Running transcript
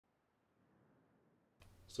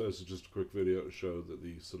So this is just a quick video to show that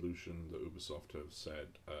the solution that Ubisoft have said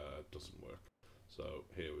doesn't work. So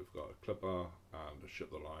here we've got a clipper and a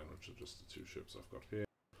ship the line, which are just the two ships I've got here.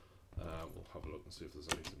 We'll have a look and see if there's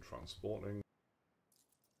anything transporting.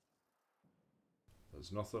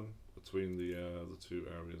 There's nothing between the two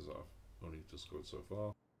areas that I've only discovered so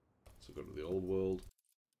far. So go to the old world.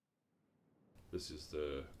 This is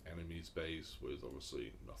the enemy's base with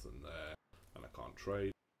obviously nothing there, and I can't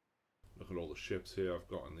trade. Look at all the ships here I've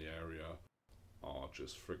got in the area are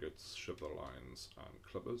just frigates, ship the lines, and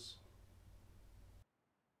clippers.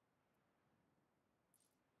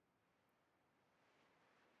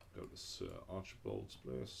 Go to Sir Archibald's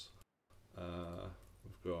place.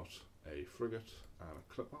 We've got a frigate and a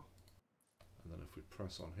clipper, and then if we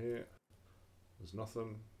press on here, there's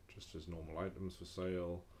nothing, just his normal items for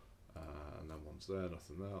sale, and then one's there,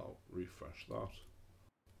 nothing there. I'll refresh that,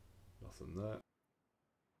 nothing there.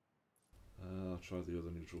 I'll try the other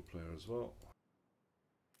neutral player as well.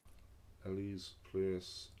 Ellie's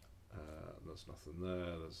place, there's nothing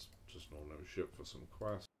there, there's just an ordinary ship for some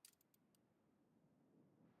quest.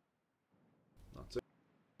 That's it.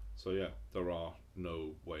 So yeah, there are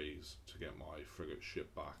no ways to get my frigate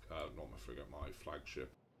ship back, not my frigate, my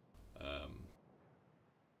flagship, and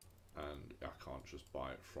I can't just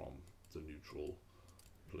buy it from the neutral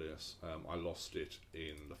place. I lost it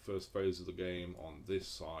in the first phase of the game on this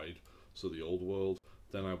side, so the old world,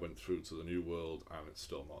 then I went through to the new world and it's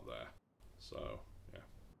still not there. So